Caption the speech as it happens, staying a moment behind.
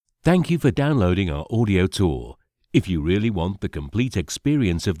Thank you for downloading our audio tour. If you really want the complete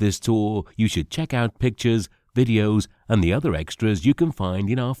experience of this tour, you should check out pictures, videos, and the other extras you can find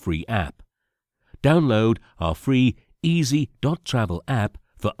in our free app. Download our free Easy.Travel app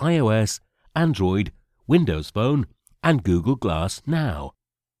for iOS, Android, Windows Phone, and Google Glass now.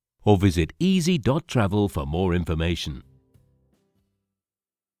 Or visit Easy.Travel for more information.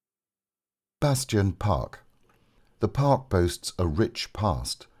 Bastion Park. The park boasts a rich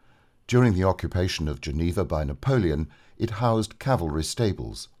past. During the occupation of Geneva by Napoleon, it housed cavalry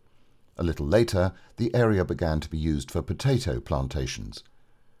stables. A little later, the area began to be used for potato plantations.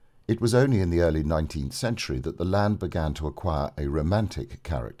 It was only in the early 19th century that the land began to acquire a romantic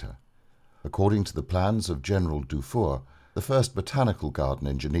character. According to the plans of General Dufour, the first botanical garden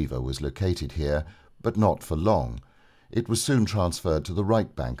in Geneva was located here, but not for long. It was soon transferred to the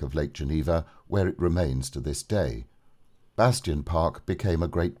right bank of Lake Geneva, where it remains to this day. Bastion Park became a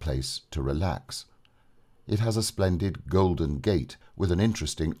great place to relax. It has a splendid golden gate with an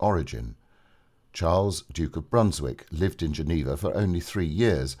interesting origin. Charles, Duke of Brunswick, lived in Geneva for only 3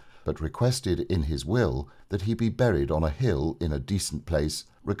 years, but requested in his will that he be buried on a hill in a decent place,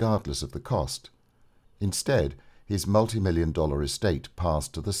 regardless of the cost. Instead, his multi-million-dollar estate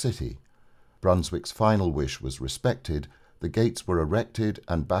passed to the city. Brunswick's final wish was respected, the gates were erected,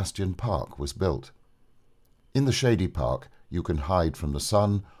 and Bastion Park was built. In the shady park, you can hide from the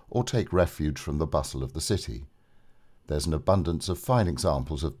sun or take refuge from the bustle of the city. There's an abundance of fine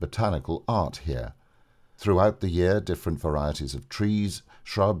examples of botanical art here. Throughout the year, different varieties of trees,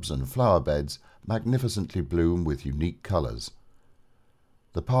 shrubs, and flower beds magnificently bloom with unique colours.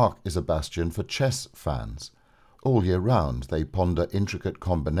 The park is a bastion for chess fans. All year round, they ponder intricate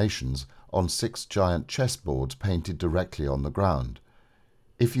combinations on 6 giant chessboards painted directly on the ground.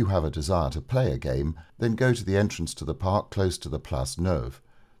 If you have a desire to play a game, then go to the entrance to the park close to the Place Neuve.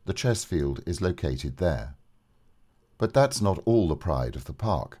 The chess field is located there. But that's not all the pride of the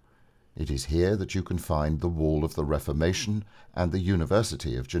park. It is here that you can find the Wall of the Reformation and the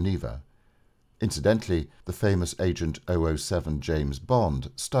University of Geneva. Incidentally, the famous agent 007 James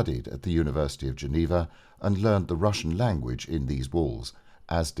Bond studied at the University of Geneva and learned the Russian language in these walls,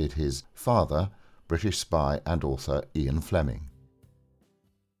 as did his father, British spy and author Ian Fleming.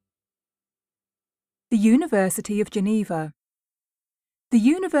 The University of Geneva. The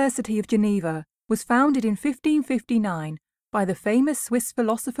University of Geneva was founded in 1559 by the famous Swiss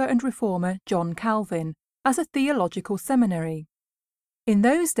philosopher and reformer John Calvin as a theological seminary. In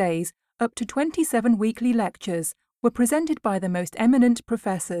those days, up to 27 weekly lectures were presented by the most eminent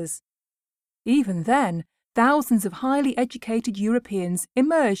professors. Even then, thousands of highly educated Europeans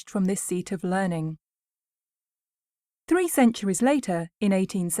emerged from this seat of learning. 3 centuries later, in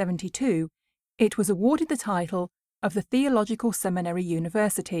 1872, it was awarded the title of the Theological Seminary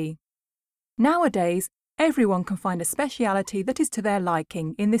University. Nowadays, everyone can find a speciality that is to their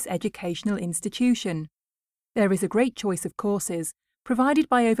liking in this educational institution. There is a great choice of courses, provided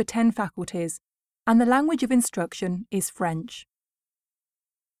by over 10 faculties, and the language of instruction is French.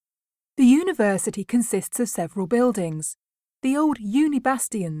 The university consists of several buildings. The old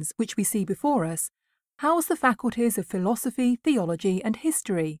unibastions, which we see before us, house the faculties of philosophy, theology, and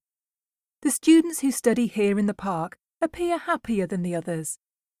history. The students who study here in the park appear happier than the others.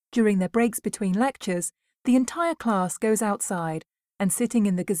 During their breaks between lectures, the entire class goes outside, and sitting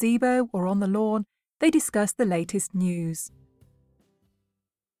in the gazebo or on the lawn, they discuss the latest news.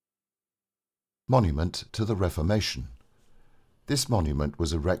 Monument to the Reformation. This monument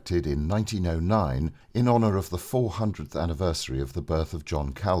was erected in 1909 in honour of the 400th anniversary of the birth of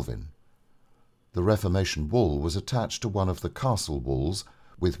John Calvin. The Reformation wall was attached to one of the castle walls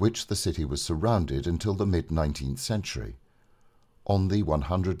with which the city was surrounded until the mid-19th century. On the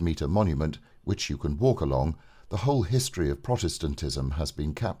 100-metre monument, which you can walk along, the whole history of Protestantism has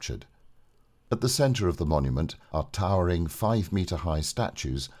been captured. At the centre of the monument are towering 5-metre-high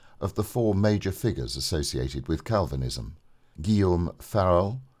statues of the 4 major figures associated with Calvinism: Guillaume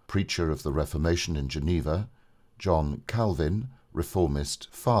Farel, preacher of the Reformation in Geneva; John Calvin, reformist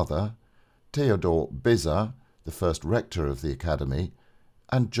father; Théodore Beza, the first rector of the Academy;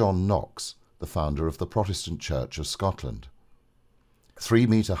 and John Knox, the founder of the Protestant Church of Scotland.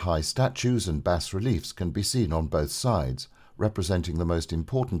 3-metre-high statues and bas-reliefs can be seen on both sides, representing the most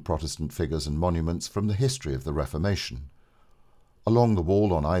important Protestant figures and monuments from the history of the Reformation. Along the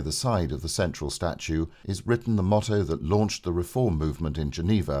wall on either side of the central statue is written the motto that launched the Reform movement in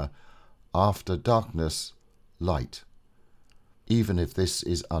Geneva: "After darkness, light." Even if this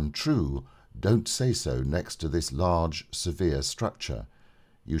is untrue, don't say so next to this large, severe structure.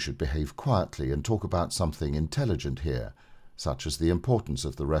 You should behave quietly and talk about something intelligent here, such as the importance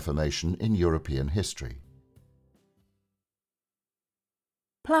of the Reformation in European history.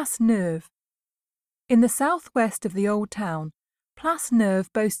 Place Neuve. In the southwest of the Old Town, Place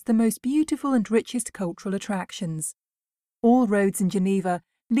Neuve boasts the most beautiful and richest cultural attractions. All roads in Geneva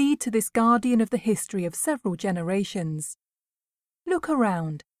lead to this guardian of the history of several generations. Look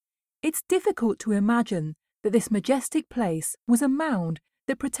around. It's difficult to imagine that this majestic place was a mound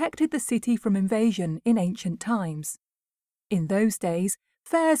that protected the city from invasion in ancient times. In those days,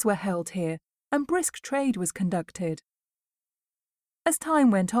 fairs were held here and brisk trade was conducted. As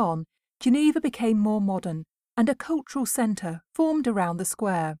time went on, Geneva became more modern and a cultural centre formed around the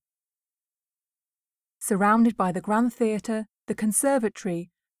square. Surrounded by the Grand Theatre, the Conservatory,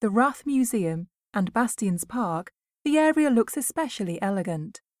 the Rath Museum and Bastions Park, the area looks especially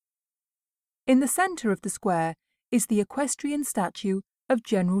elegant. In the centre of the square is the equestrian statue of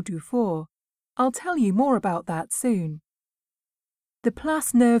General Dufour. I'll tell you more about that soon. The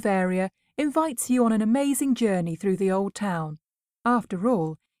Place Neuve area invites you on an amazing journey through the Old Town. After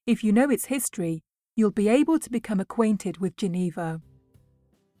all, if you know its history, you'll be able to become acquainted with Geneva.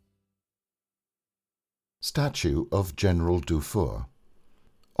 Statue of General Dufour.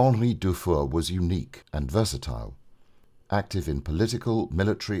 Henri Dufour was unique and versatile. Active in political,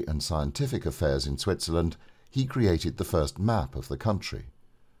 military and scientific affairs in Switzerland, he created the first map of the country.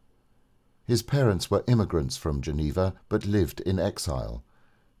 His parents were immigrants from Geneva but lived in exile.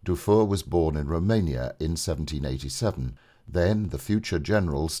 Dufour was born in Romania in 1787. Then the future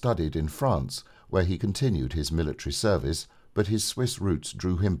general studied in France, where he continued his military service, but his Swiss roots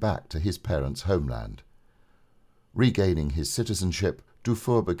drew him back to his parents' homeland. Regaining his citizenship,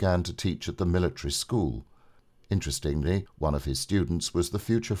 Dufour began to teach at the military school. Interestingly, one of his students was the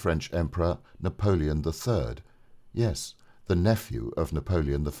future French Emperor Napoleon III. Yes, the nephew of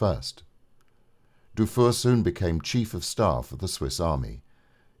Napoleon I. Dufour soon became Chief of Staff of the Swiss Army.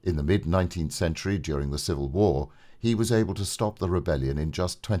 In the mid-19th century, during the Civil War, he was able to stop the rebellion in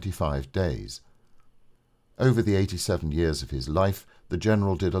just 25 days. Over the 87 years of his life, the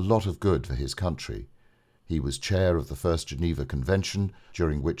general did a lot of good for his country. He was chair of the First Geneva Convention,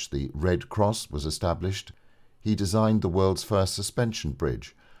 during which the Red Cross was established. He designed the world's first suspension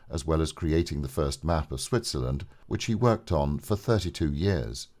bridge, as well as creating the first map of Switzerland, which he worked on for 32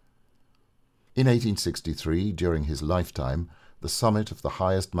 years. In 1863, during his lifetime, the summit of the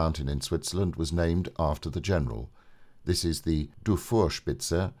highest mountain in Switzerland was named after the general. This is the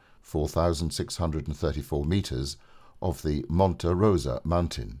Dufourspitze, 4,634 meters, of the Monte Rosa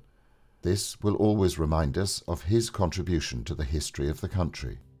mountain. This will always remind us of his contribution to the history of the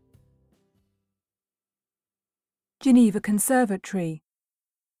country. Geneva Conservatory.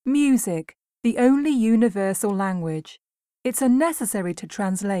 Music, the only universal language. It's unnecessary to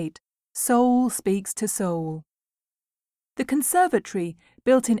translate. Soul speaks to soul. The conservatory,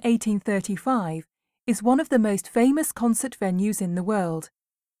 built in 1835, is one of the most famous concert venues in the world.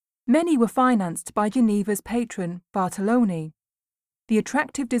 Many were financed by Geneva's patron, Bartoloni. The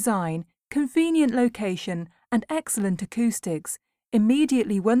attractive design, convenient location, and excellent acoustics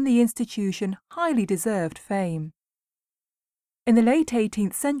immediately won the institution highly deserved fame. In the late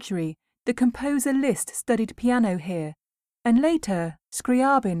 18th century, the composer Liszt studied piano here, and later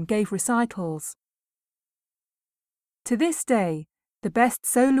Scriabin gave recitals. To this day, the best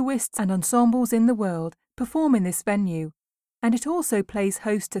soloists and ensembles in the world perform in this venue, and it also plays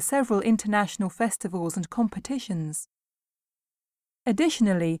host to several international festivals and competitions.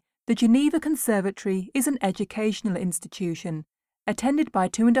 Additionally, the Geneva Conservatory is an educational institution, attended by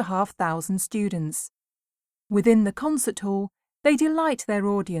 2,500 students. Within the concert hall, they delight their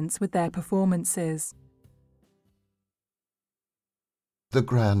audience with their performances. The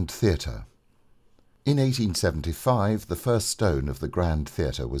Grand Theatre. In 1875, the first stone of the Grand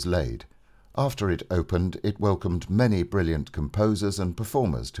Theatre was laid. After it opened, it welcomed many brilliant composers and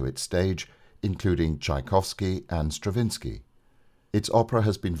performers to its stage, including Tchaikovsky and Stravinsky. Its opera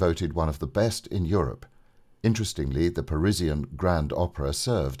has been voted one of the best in Europe. Interestingly, the Parisian Grand Opera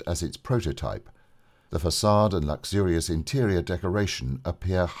served as its prototype. The facade and luxurious interior decoration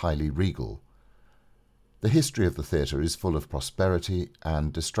appear highly regal. The history of the theatre is full of prosperity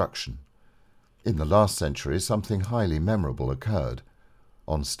and destruction. In the last century, something highly memorable occurred.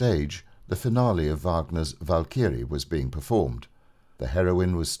 On stage, the finale of Wagner's Valkyrie was being performed. The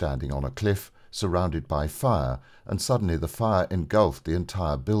heroine was standing on a cliff, surrounded by fire, and suddenly the fire engulfed the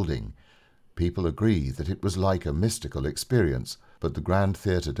entire building. People agree that it was like a mystical experience, but the Grand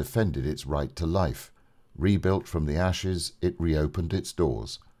Theatre defended its right to life. Rebuilt from the ashes, it reopened its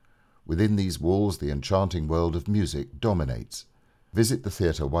doors. Within these walls, the enchanting world of music dominates. Visit the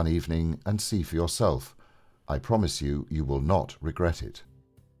theatre one evening and see for yourself. I promise you, you will not regret it.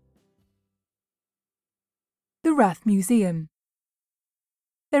 The Rath Museum.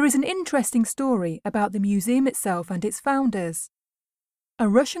 There is an interesting story about the museum itself and its founders. A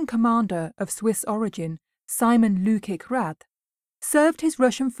Russian commander of Swiss origin, Simon Lukich Rath, served his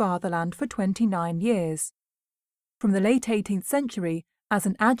Russian fatherland for 29 years. From the late 18th century, as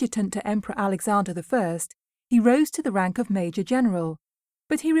an adjutant to Emperor Alexander I, he rose to the rank of Major General,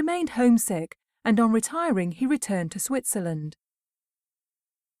 but he remained homesick, and on retiring he returned to Switzerland.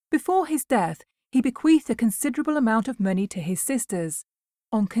 Before his death, he bequeathed a considerable amount of money to his sisters,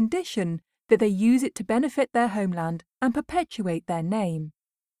 on condition that they use it to benefit their homeland and perpetuate their name.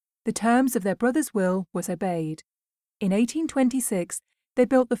 The terms of their brother's will was obeyed. In 1826, they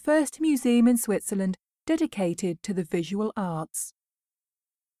built the first museum in Switzerland dedicated to the visual arts.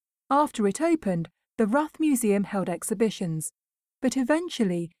 After it opened, the Rath Museum held exhibitions, but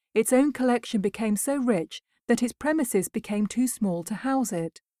eventually its own collection became so rich that its premises became too small to house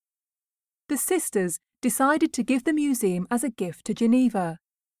it. The sisters decided to give the museum as a gift to Geneva.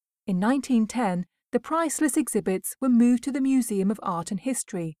 In 1910, the priceless exhibits were moved to the Museum of Art and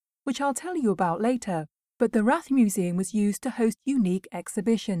History, which I'll tell you about later, but the Rath Museum was used to host unique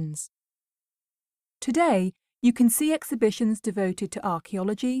exhibitions. Today, you can see exhibitions devoted to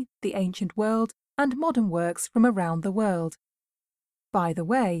archaeology, the ancient world, and modern works from around the world. By the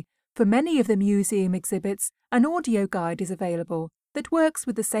way, for many of the museum exhibits, an audio guide is available that works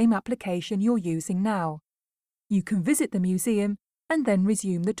with the same application you're using now. You can visit the museum and then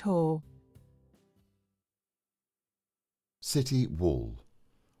resume the tour. City Wall.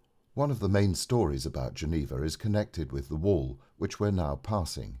 One of the main stories about Geneva is connected with the wall, which we're now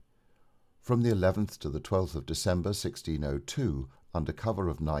passing. From the 11th to the 12th of December 1602, under cover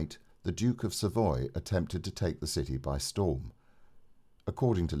of night, the Duke of Savoy attempted to take the city by storm.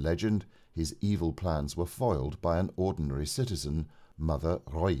 According to legend, his evil plans were foiled by an ordinary citizen, Mother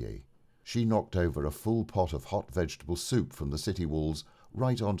Royer. She knocked over a full pot of hot vegetable soup from the city walls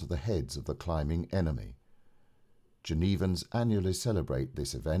right onto the heads of the climbing enemy. Genevans annually celebrate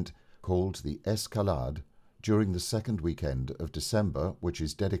this event, called the Escalade, during the second weekend of December, which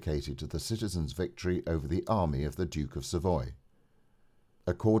is dedicated to the citizens' victory over the army of the Duke of Savoy.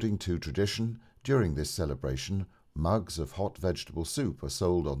 According to tradition, during this celebration, mugs of hot vegetable soup are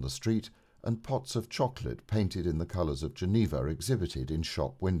sold on the street, and pots of chocolate painted in the colours of Geneva are exhibited in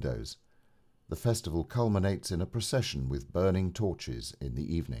shop windows. The festival culminates in a procession with burning torches in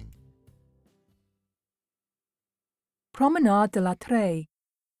the evening. Promenade de la Treille.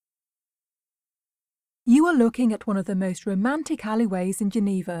 You are looking at one of the most romantic alleyways in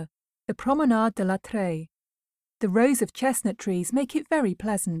Geneva, the Promenade de la Treille. The rows of chestnut trees make it very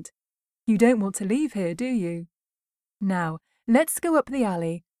pleasant. You don't want to leave here, do you? Now, let's go up the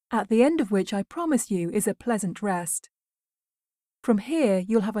alley, at the end of which I promise you is a pleasant rest. From here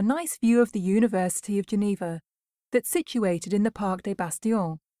you'll have a nice view of the University of Geneva, that's situated in the Parc des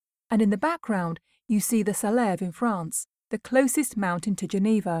Bastions, and in the background you see the Salève in France, the closest mountain to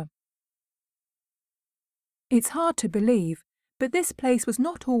Geneva. It's hard to believe, but this place was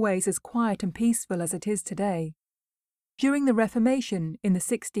not always as quiet and peaceful as it is today. During the Reformation in the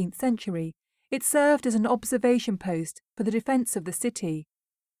 16th century, it served as an observation post for the defence of the city,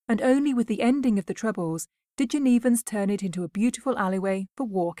 and only with the ending of the Troubles did Genevans turn it into a beautiful alleyway for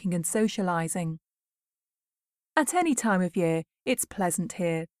walking and socialising. At any time of year, it's pleasant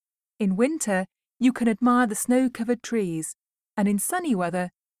here. In winter, you can admire the snow-covered trees, and in sunny weather,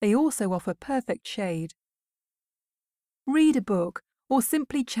 they also offer perfect shade. Read a book or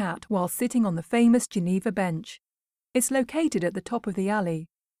simply chat while sitting on the famous Geneva bench. It's located at the top of the alley.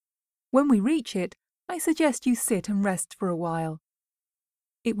 When we reach it, I suggest you sit and rest for a while.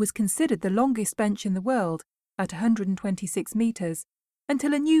 It was considered the longest bench in the world, at 126 metres,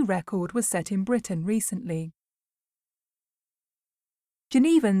 until a new record was set in Britain recently.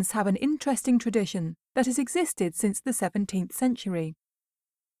 Genevans have an interesting tradition that has existed since the 17th century.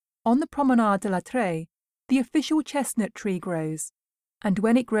 On the Promenade de la Treille, the official chestnut tree grows, and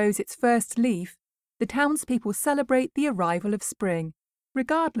when it grows its first leaf, the townspeople celebrate the arrival of spring,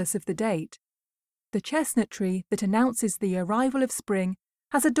 regardless of the date. The chestnut tree that announces the arrival of spring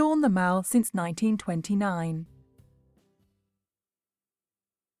has adorned the Mall since 1929.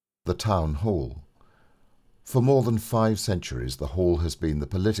 The Town Hall. For more than 5 centuries, the hall has been the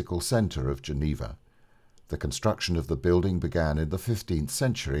political centre of Geneva. The construction of the building began in the 15th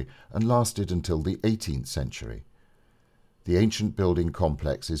century and lasted until the 18th century. The ancient building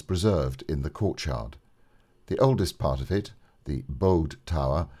complex is preserved in the courtyard. The oldest part of it, the Bode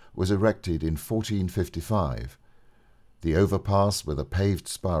Tower, was erected in 1455. The overpass with a paved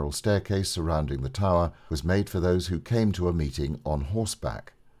spiral staircase surrounding the tower was made for those who came to a meeting on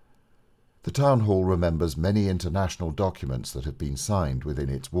horseback. The town hall remembers many international documents that have been signed within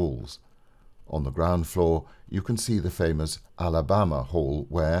its walls. On the ground floor, you can see the famous Alabama Hall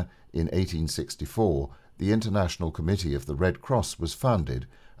where, in 1864, the International Committee of the Red Cross was founded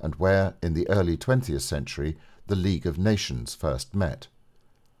and where, in the early 20th century, the League of Nations first met.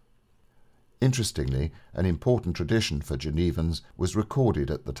 Interestingly, an important tradition for Genevans was recorded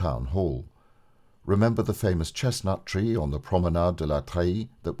at the town hall. Remember the famous chestnut tree on the Promenade de la Treille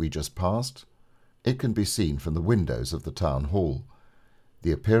that we just passed? It can be seen from the windows of the town hall.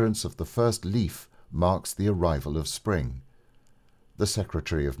 The appearance of the first leaf marks the arrival of spring. The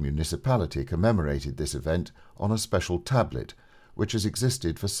Secretary of Municipality commemorated this event on a special tablet, which has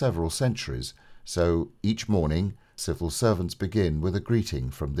existed for several centuries, so each morning civil servants begin with a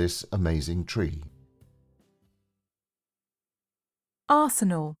greeting from this amazing tree.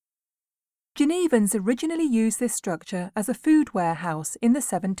 Arsenal. Genevans originally used this structure as a food warehouse in the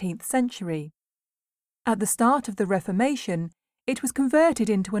 17th century. At the start of the Reformation, it was converted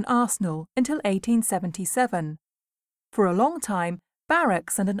into an arsenal until 1877. For a long time,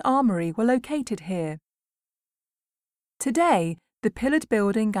 barracks and an armoury were located here. Today, the pillared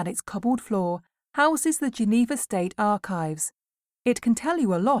building and its cobbled floor houses the Geneva State Archives. It can tell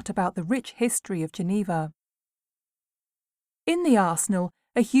you a lot about the rich history of Geneva. In the arsenal,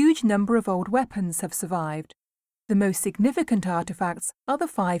 a huge number of old weapons have survived. The most significant artefacts are the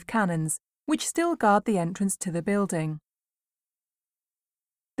 5 cannons, which still guard the entrance to the building.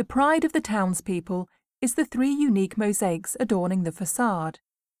 The pride of the townspeople is the 3 unique mosaics adorning the facade.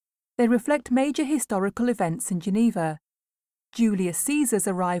 They reflect major historical events in Geneva: Julius Caesar's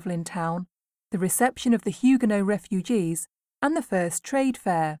arrival in town, the reception of the Huguenot refugees, and the first trade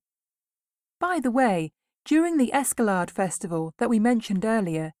fair. By the way, during the Escalade Festival that we mentioned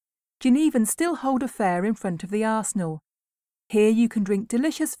earlier, Genevans still hold a fair in front of the arsenal. Here you can drink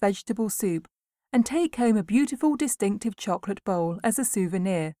delicious vegetable soup and take home a beautiful distinctive chocolate bowl as a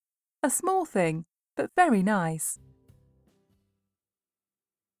souvenir. A small thing, but very nice.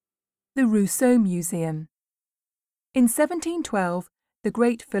 The Rousseau Museum. In 1712, the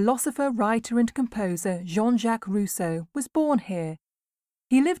great philosopher, writer and composer Jean-Jacques Rousseau was born here.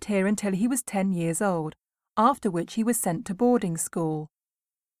 He lived here until he was 10 years old, after which he was sent to boarding school.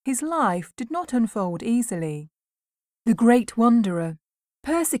 His life did not unfold easily. The great wanderer,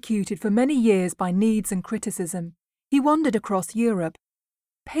 persecuted for many years by needs and criticism, he wandered across Europe.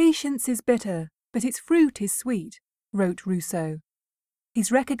 "Patience is bitter, but its fruit is sweet," wrote Rousseau.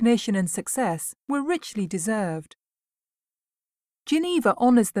 His recognition and success were richly deserved. Geneva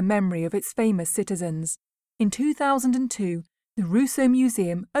honours the memory of its famous citizens. In 2002, the Rousseau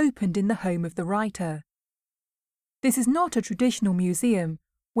Museum opened in the home of the writer. This is not a traditional museum,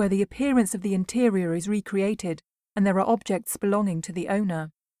 where the appearance of the interior is recreated and there are objects belonging to the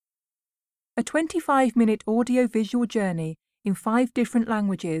owner. A 25-minute audio-visual journey in 5 different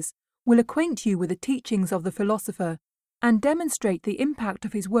languages will acquaint you with the teachings of the philosopher and demonstrate the impact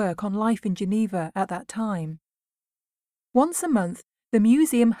of his work on life in Geneva at that time. Once a month, the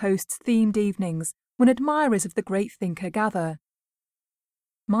museum hosts themed evenings when admirers of the great thinker gather.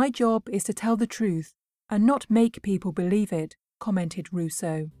 "My job is to tell the truth and not make people believe it," commented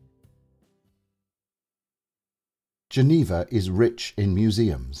Rousseau. Geneva is rich in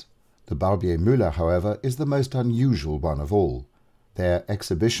museums. The Barbier-Muller, however, is the most unusual one of all. Their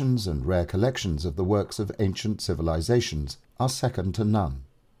exhibitions and rare collections of the works of ancient civilizations are second to none.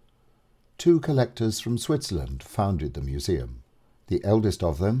 2 collectors from Switzerland founded the museum. The eldest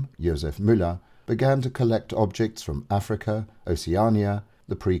of them, Josef Müller, began to collect objects from Africa, Oceania,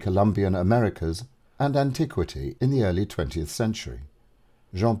 the pre-Columbian Americas, and antiquity in the early 20th century.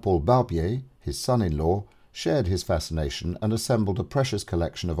 Jean-Paul Barbier, his son-in-law, shared his fascination and assembled a precious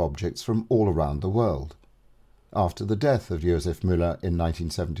collection of objects from all around the world. After the death of Josef Müller in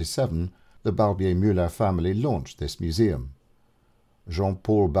 1977, the Barbier-Muller family launched this museum.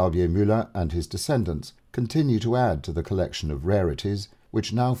 Jean-Paul Barbier-Muller and his descendants continue to add to the collection of rarities,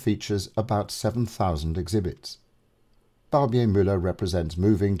 which now features about 7,000 exhibits. Barbier-Muller represents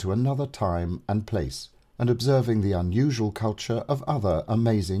moving to another time and place and observing the unusual culture of other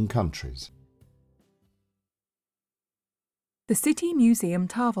amazing countries. The City Museum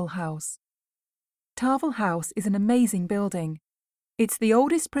Tavel House. Tavel House is an amazing building. It's the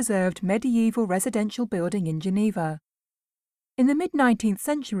oldest preserved medieval residential building in Geneva. In the mid-19th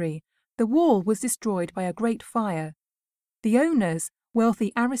century, the wall was destroyed by a great fire. The owners,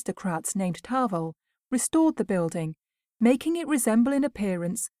 wealthy aristocrats named Tavel, restored the building, making it resemble in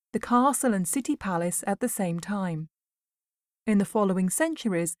appearance the castle and city palace at the same time. In the following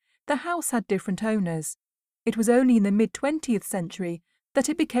centuries, the house had different owners. It was only in the mid-20th century that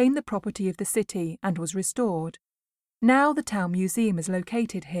it became the property of the city and was restored. Now the town museum is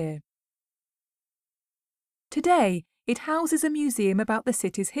located here. Today, it houses a museum about the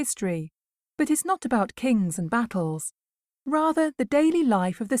city's history, but it's not about kings and battles, rather the daily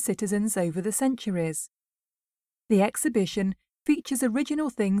life of the citizens over the centuries. The exhibition features original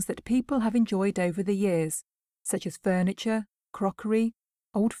things that people have enjoyed over the years, such as furniture, crockery,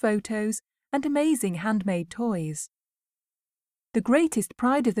 old photos, and amazing handmade toys. The greatest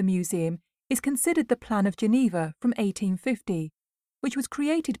pride of the museum is considered the Plan of Geneva from 1850, which was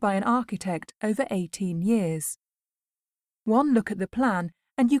created by an architect over 18 years. One look at the plan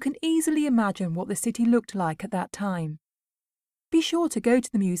and you can easily imagine what the city looked like at that time. Be sure to go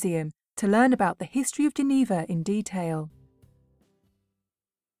to the museum to learn about the history of Geneva in detail.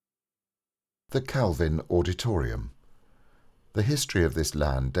 The Calvin Auditorium. The history of this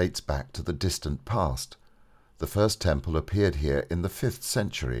land dates back to the distant past. The first temple appeared here in the 5th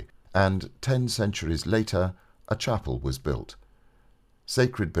century, and 10 centuries later a chapel was built.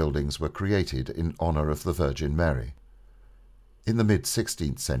 Sacred buildings were created in honour of the Virgin Mary. In the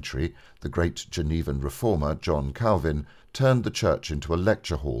mid-16th century, the great Genevan reformer John Calvin turned the church into a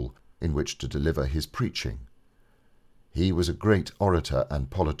lecture hall in which to deliver his preaching. He was a great orator and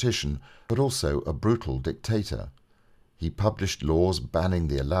politician, but also a brutal dictator. He published laws banning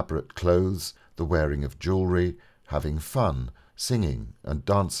the elaborate clothes, the wearing of jewellery, having fun, singing and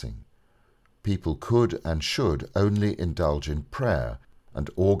dancing. People could and should only indulge in prayer,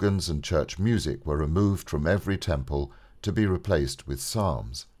 and organs and church music were removed from every temple to be replaced with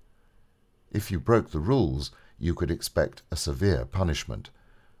psalms. If you broke the rules, you could expect a severe punishment.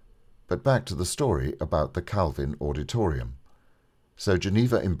 But back to the story about the Calvin Auditorium. So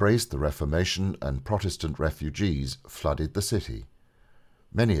Geneva embraced the Reformation, and Protestant refugees flooded the city.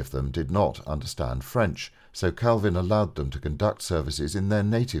 Many of them did not understand French, so Calvin allowed them to conduct services in their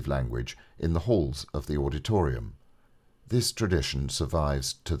native language in the halls of the auditorium. This tradition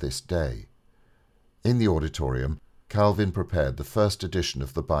survives to this day. In the auditorium, Calvin prepared the first edition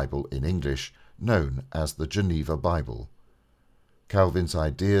of the Bible in English, known as the Geneva Bible. Calvin's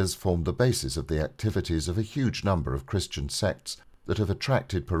ideas formed the basis of the activities of a huge number of Christian sects that have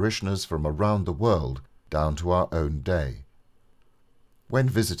attracted parishioners from around the world down to our own day. When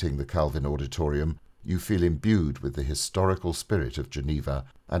visiting the Calvin Auditorium, you feel imbued with the historical spirit of Geneva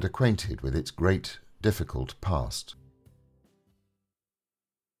and acquainted with its great, difficult past.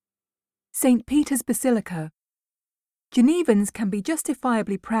 St. Peter's Basilica. Genevans can be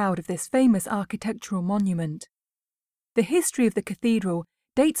justifiably proud of this famous architectural monument. The history of the cathedral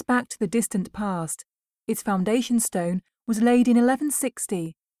dates back to the distant past. Its foundation stone was laid in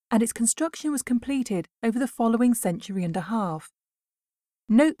 1160, and its construction was completed over the following century and a half.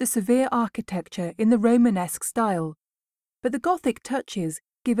 Note the severe architecture in the Romanesque style, but the Gothic touches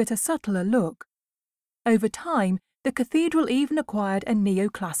give it a subtler look. Over time, the cathedral even acquired a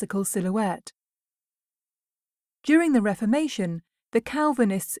neoclassical silhouette. During the Reformation, the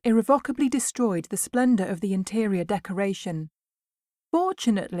Calvinists irrevocably destroyed the splendour of the interior decoration.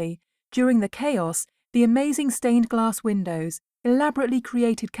 Fortunately, during the chaos, the amazing stained glass windows, elaborately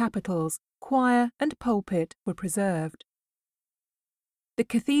created capitals, choir and pulpit were preserved. The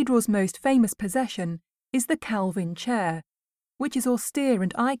cathedral's most famous possession is the Calvin chair, which is austere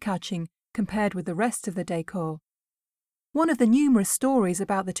and eye-catching compared with the rest of the decor. One of the numerous stories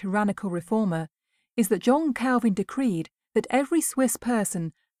about the tyrannical reformer is that John Calvin decreed that every Swiss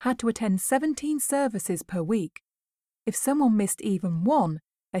person had to attend 17 services per week. If someone missed even one,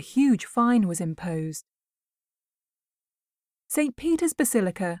 a huge fine was imposed. St. Peter's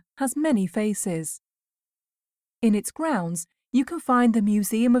Basilica has many faces. In its grounds, you can find the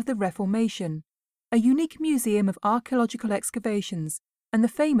Museum of the Reformation, a unique museum of archaeological excavations, and the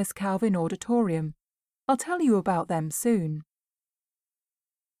famous Calvin Auditorium. I'll tell you about them soon.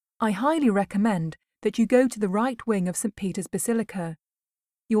 I highly recommend that you go to the right wing of St. Peter's Basilica.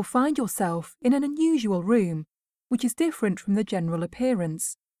 You'll find yourself in an unusual room, which is different from the general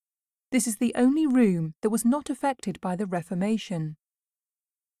appearance. This is the only room that was not affected by the Reformation.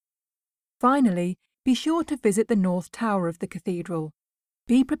 Finally, be sure to visit the North Tower of the cathedral.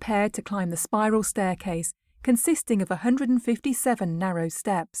 Be prepared to climb the spiral staircase consisting of 157 narrow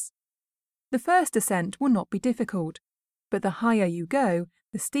steps. The first ascent will not be difficult, but the higher you go,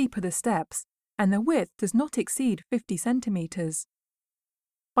 the steeper the steps, and the width does not exceed 50 centimetres.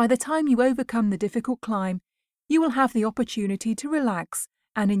 By the time you overcome the difficult climb, you will have the opportunity to relax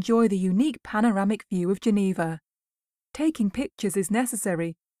and enjoy the unique panoramic view of Geneva. Taking pictures is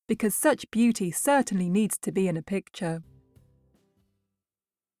necessary because such beauty certainly needs to be in a picture.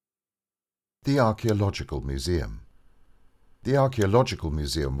 The Archaeological Museum. The Archaeological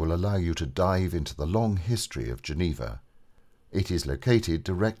Museum will allow you to dive into the long history of Geneva. It is located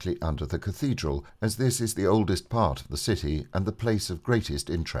directly under the cathedral, as this is the oldest part of the city and the place of greatest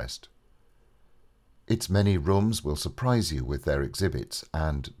interest. Its many rooms will surprise you with their exhibits,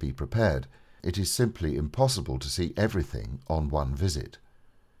 and be prepared, it is simply impossible to see everything on one visit.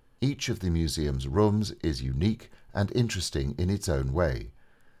 Each of the museum's rooms is unique and interesting in its own way.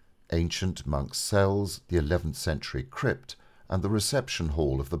 Ancient monks' cells, the 11th century crypt, and the reception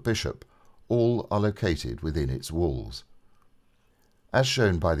hall of the bishop, all are located within its walls. As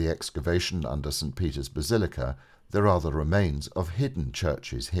shown by the excavation under St. Peter's Basilica, there are the remains of hidden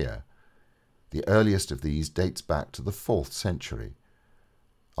churches here. The earliest of these dates back to the 4th century.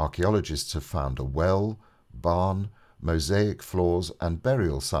 Archaeologists have found a well, barn, mosaic floors and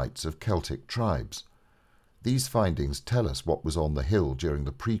burial sites of Celtic tribes. These findings tell us what was on the hill during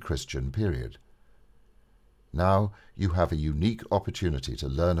the pre-Christian period. Now you have a unique opportunity to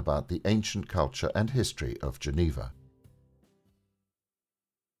learn about the ancient culture and history of Geneva.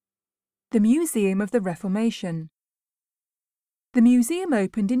 The Museum of the Reformation. The museum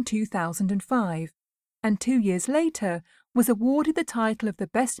opened in 2005, and 2 years later was awarded the title of the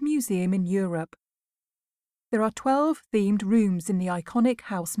best museum in Europe. There are 12 themed rooms in the iconic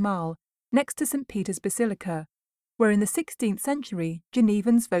Haus Maul, next to St. Peter's Basilica, where in the 16th century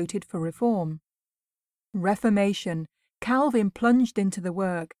Genevans voted for reform. Reformation. Calvin plunged into the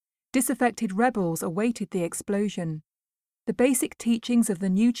work. Disaffected rebels awaited the explosion. The basic teachings of the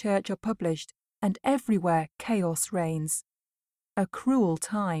new church are published, and everywhere chaos reigns. A cruel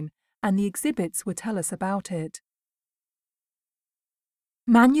time, and the exhibits will tell us about it.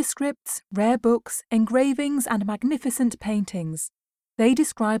 Manuscripts, rare books, engravings and magnificent paintings. They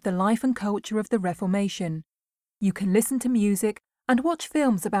describe the life and culture of the Reformation. You can listen to music and watch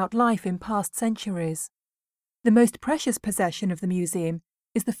films about life in past centuries. The most precious possession of the museum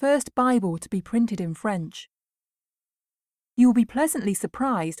is the first Bible to be printed in French. You will be pleasantly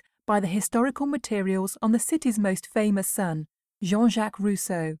surprised by the historical materials on the city's most famous son, Jean-Jacques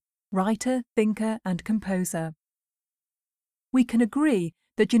Rousseau, writer, thinker and composer. We can agree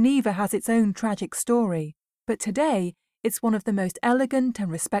that Geneva has its own tragic story, but today it's one of the most elegant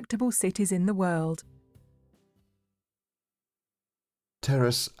and respectable cities in the world.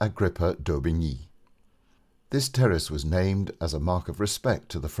 Terrace Agrippa d'Aubigny. This terrace was named as a mark of respect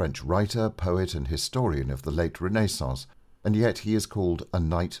to the French writer, poet and historian of the late Renaissance, and yet he is called a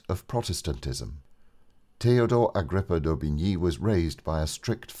knight of Protestantism. Théodore Agrippa d'Aubigny was raised by a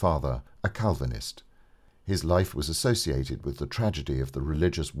strict father, a Calvinist. His life was associated with the tragedy of the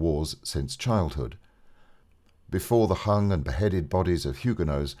religious wars since childhood. Before the hung and beheaded bodies of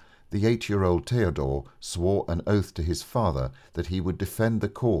Huguenots, the 8-year-old Théodore swore an oath to his father that he would defend the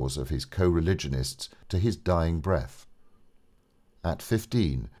cause of his co-religionists to his dying breath. At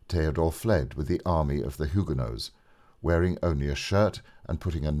 15, Théodore fled with the army of the Huguenots. Wearing only a shirt and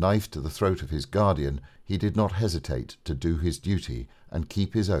putting a knife to the throat of his guardian, he did not hesitate to do his duty and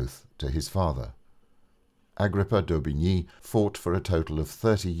keep his oath to his father. Agrippa d'Aubigny fought for a total of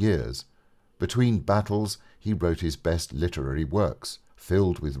 30 years. Between battles, he wrote his best literary works,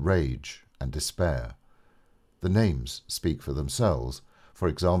 filled with rage and despair. The names speak for themselves, for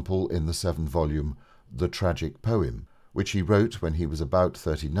example in the 7-volume The Tragic Poem, which he wrote when he was about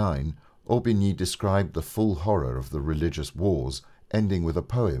 39, Aubigny described the full horror of the religious wars, ending with a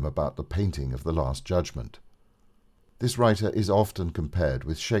poem about the painting of the Last Judgment. This writer is often compared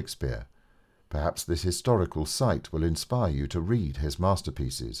with Shakespeare. Perhaps this historical site will inspire you to read his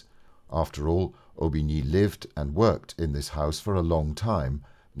masterpieces. After all, Aubigny lived and worked in this house for a long time,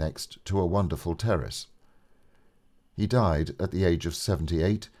 next to a wonderful terrace. He died at the age of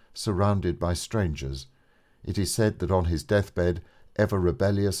 78, surrounded by strangers. It is said that on his deathbed, ever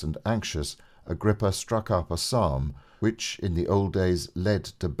rebellious and anxious, Agrippa struck up a psalm which in the old days led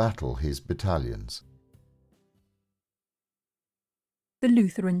to battle his battalions. The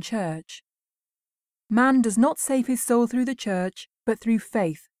Lutheran Church. Man does not save his soul through the church, but through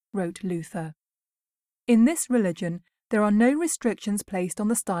faith, wrote Luther. In this religion, there are no restrictions placed on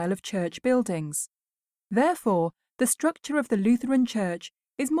the style of church buildings. Therefore, the structure of the Lutheran Church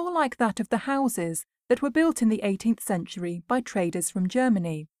is more like that of the houses that were built in the 18th century by traders from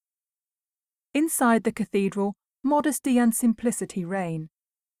Germany. Inside the cathedral, modesty and simplicity reign.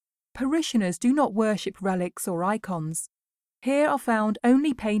 Parishioners do not worship relics or icons. Here are found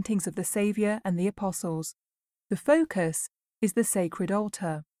only paintings of the Saviour and the Apostles. The focus is the sacred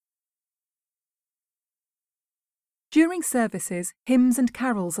altar. During services, hymns and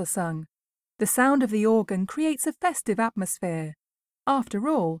carols are sung. The sound of the organ creates a festive atmosphere. After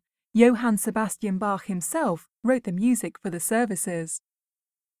all, Johann Sebastian Bach himself wrote the music for the services.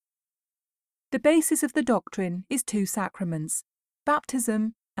 The basis of the doctrine is two sacraments,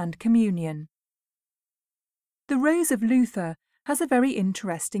 baptism and communion. The Rose of Luther has a very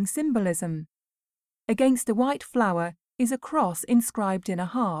interesting symbolism. Against a white flower is a cross inscribed in a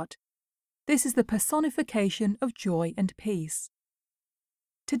heart. This is the personification of joy and peace.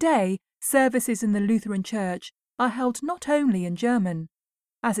 Today, services in the Lutheran Church are held not only in German,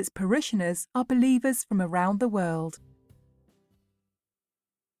 as its parishioners are believers from around the world.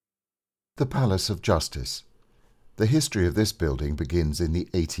 The Palace of Justice. The history of this building begins in the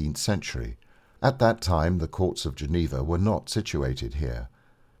 18th century. At that time, the courts of Geneva were not situated here.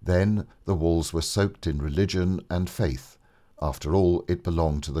 Then, the walls were soaked in religion and faith. After all, it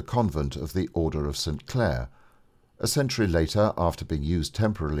belonged to the convent of the Order of St. Clare. A century later, after being used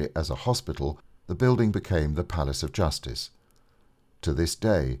temporarily as a hospital, the building became the Palace of Justice. To this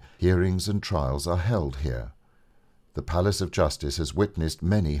day, hearings and trials are held here. The Palace of Justice has witnessed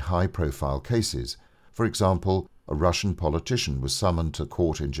many high-profile cases. For example, a Russian politician was summoned to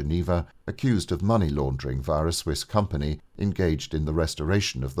court in Geneva accused of money laundering via a Swiss company engaged in the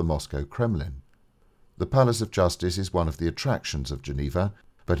restoration of the Moscow Kremlin. The Palace of Justice is one of the attractions of Geneva,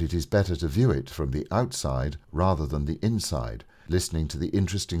 but it is better to view it from the outside rather than the inside, listening to the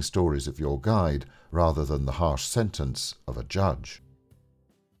interesting stories of your guide rather than the harsh sentence of a judge.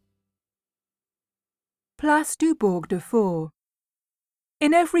 Place du Bourg de Faux.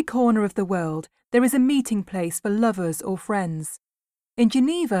 In every corner of the world, there is a meeting place for lovers or friends. In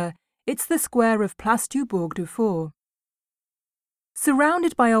Geneva, it's the square of Place du Bourg de Faux.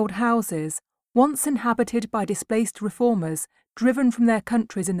 Surrounded by old houses, once inhabited by displaced reformers driven from their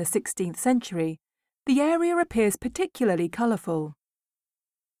countries in the 16th century, the area appears particularly colourful.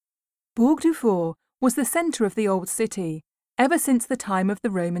 Bourg du Faux was the centre of the old city, ever since the time of the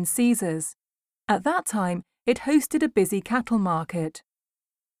Roman Caesars. At that time, it hosted a busy cattle market.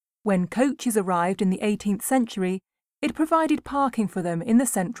 When coaches arrived in the 18th century, it provided parking for them in the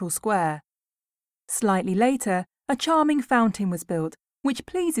central square. Slightly later, a charming fountain was built, which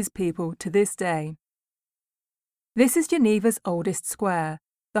pleases people to this day. This is Geneva's oldest square,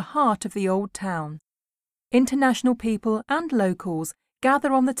 the heart of the old town. International people and locals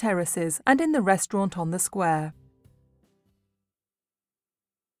gather on the terraces and in the restaurant on the square.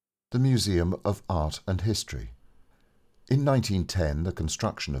 The Museum of Art and History. In 1910, the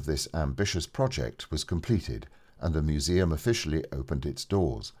construction of this ambitious project was completed and the museum officially opened its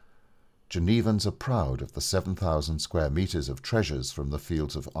doors. Genevans are proud of the 7,000 square metres of treasures from the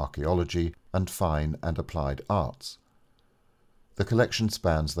fields of archaeology and fine and applied arts. The collection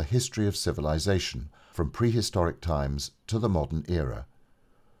spans the history of civilization from prehistoric times to the modern era.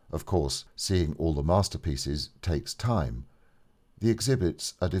 Of course, seeing all the masterpieces takes time. The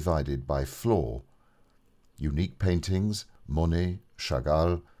exhibits are divided by floor. Unique paintings, Monet,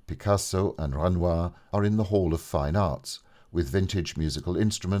 Chagall, Picasso and Renoir are in the Hall of Fine Arts, with vintage musical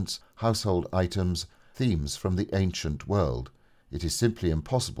instruments, household items, themes from the ancient world. It is simply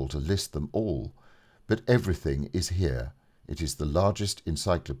impossible to list them all, but everything is here. It is the largest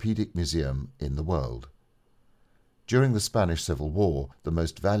encyclopedic museum in the world. During the Spanish Civil War, the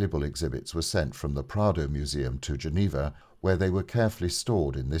most valuable exhibits were sent from the Prado Museum to Geneva, where they were carefully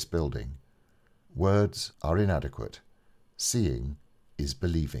stored in this building. Words are inadequate. Seeing is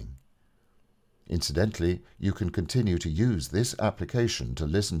believing. Incidentally, you can continue to use this application to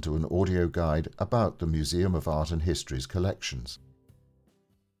listen to an audio guide about the Museum of Art and History's collections.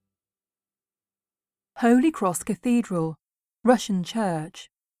 Holy Cross Cathedral, Russian Church.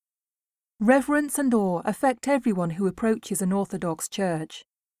 Reverence and awe affect everyone who approaches an Orthodox church.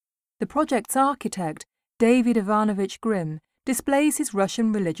 The project's architect, David Ivanovich Grimm, displays his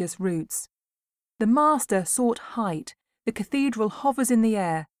Russian religious roots. The master sought height. The cathedral hovers in the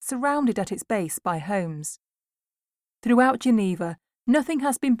air, surrounded at its base by homes. Throughout Geneva, nothing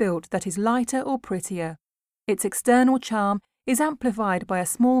has been built that is lighter or prettier. Its external charm is amplified by a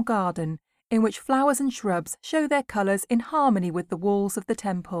small garden in which flowers and shrubs show their colours in harmony with the walls of the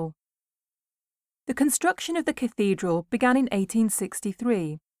temple. The construction of the cathedral began in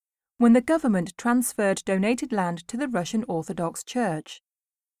 1863, when the government transferred donated land to the Russian Orthodox Church.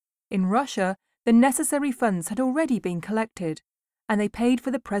 In Russia, the necessary funds had already been collected, and they paid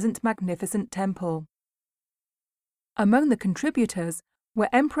for the present magnificent temple. Among the contributors were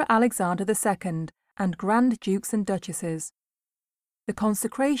Emperor Alexander II and Grand Dukes and Duchesses. The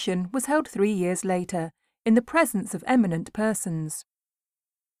consecration was held 3 years later, in the presence of eminent persons.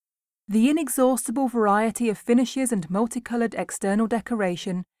 The inexhaustible variety of finishes and multicoloured external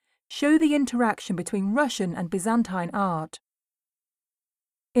decoration show the interaction between Russian and Byzantine art.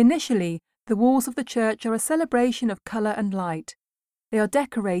 Initially, the walls of the church are a celebration of colour and light. They are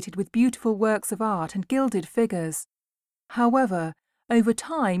decorated with beautiful works of art and gilded figures. However, over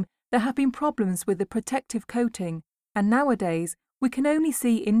time, there have been problems with the protective coating, and nowadays we can only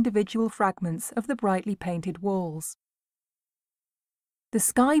see individual fragments of the brightly painted walls. The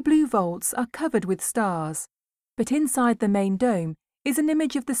sky blue vaults are covered with stars, but inside the main dome is an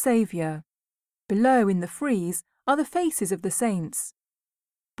image of the Saviour. Below in the frieze are the faces of the saints.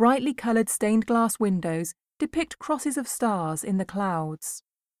 Brightly coloured stained glass windows depict crosses of stars in the clouds.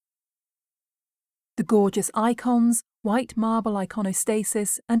 The gorgeous icons, white marble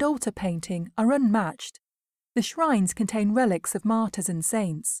iconostasis and altar painting are unmatched. The shrines contain relics of martyrs and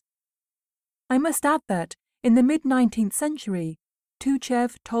saints. I must add that, in the mid-19th century,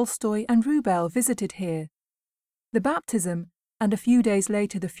 Tuchev, Tolstoy and Rubel visited here. The baptism, and a few days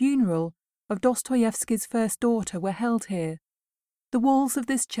later the funeral, of Dostoevsky's first daughter were held here. The walls of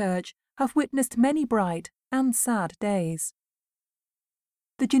this church have witnessed many bright and sad days.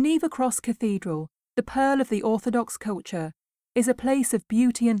 The Geneva Cross Cathedral, the pearl of the Orthodox culture, is a place of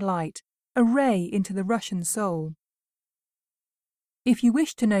beauty and light, a ray into the Russian soul. If you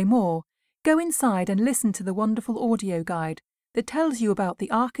wish to know more, go inside and listen to the wonderful audio guide that tells you about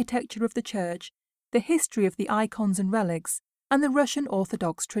the architecture of the church, the history of the icons and relics, and the Russian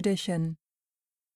Orthodox tradition.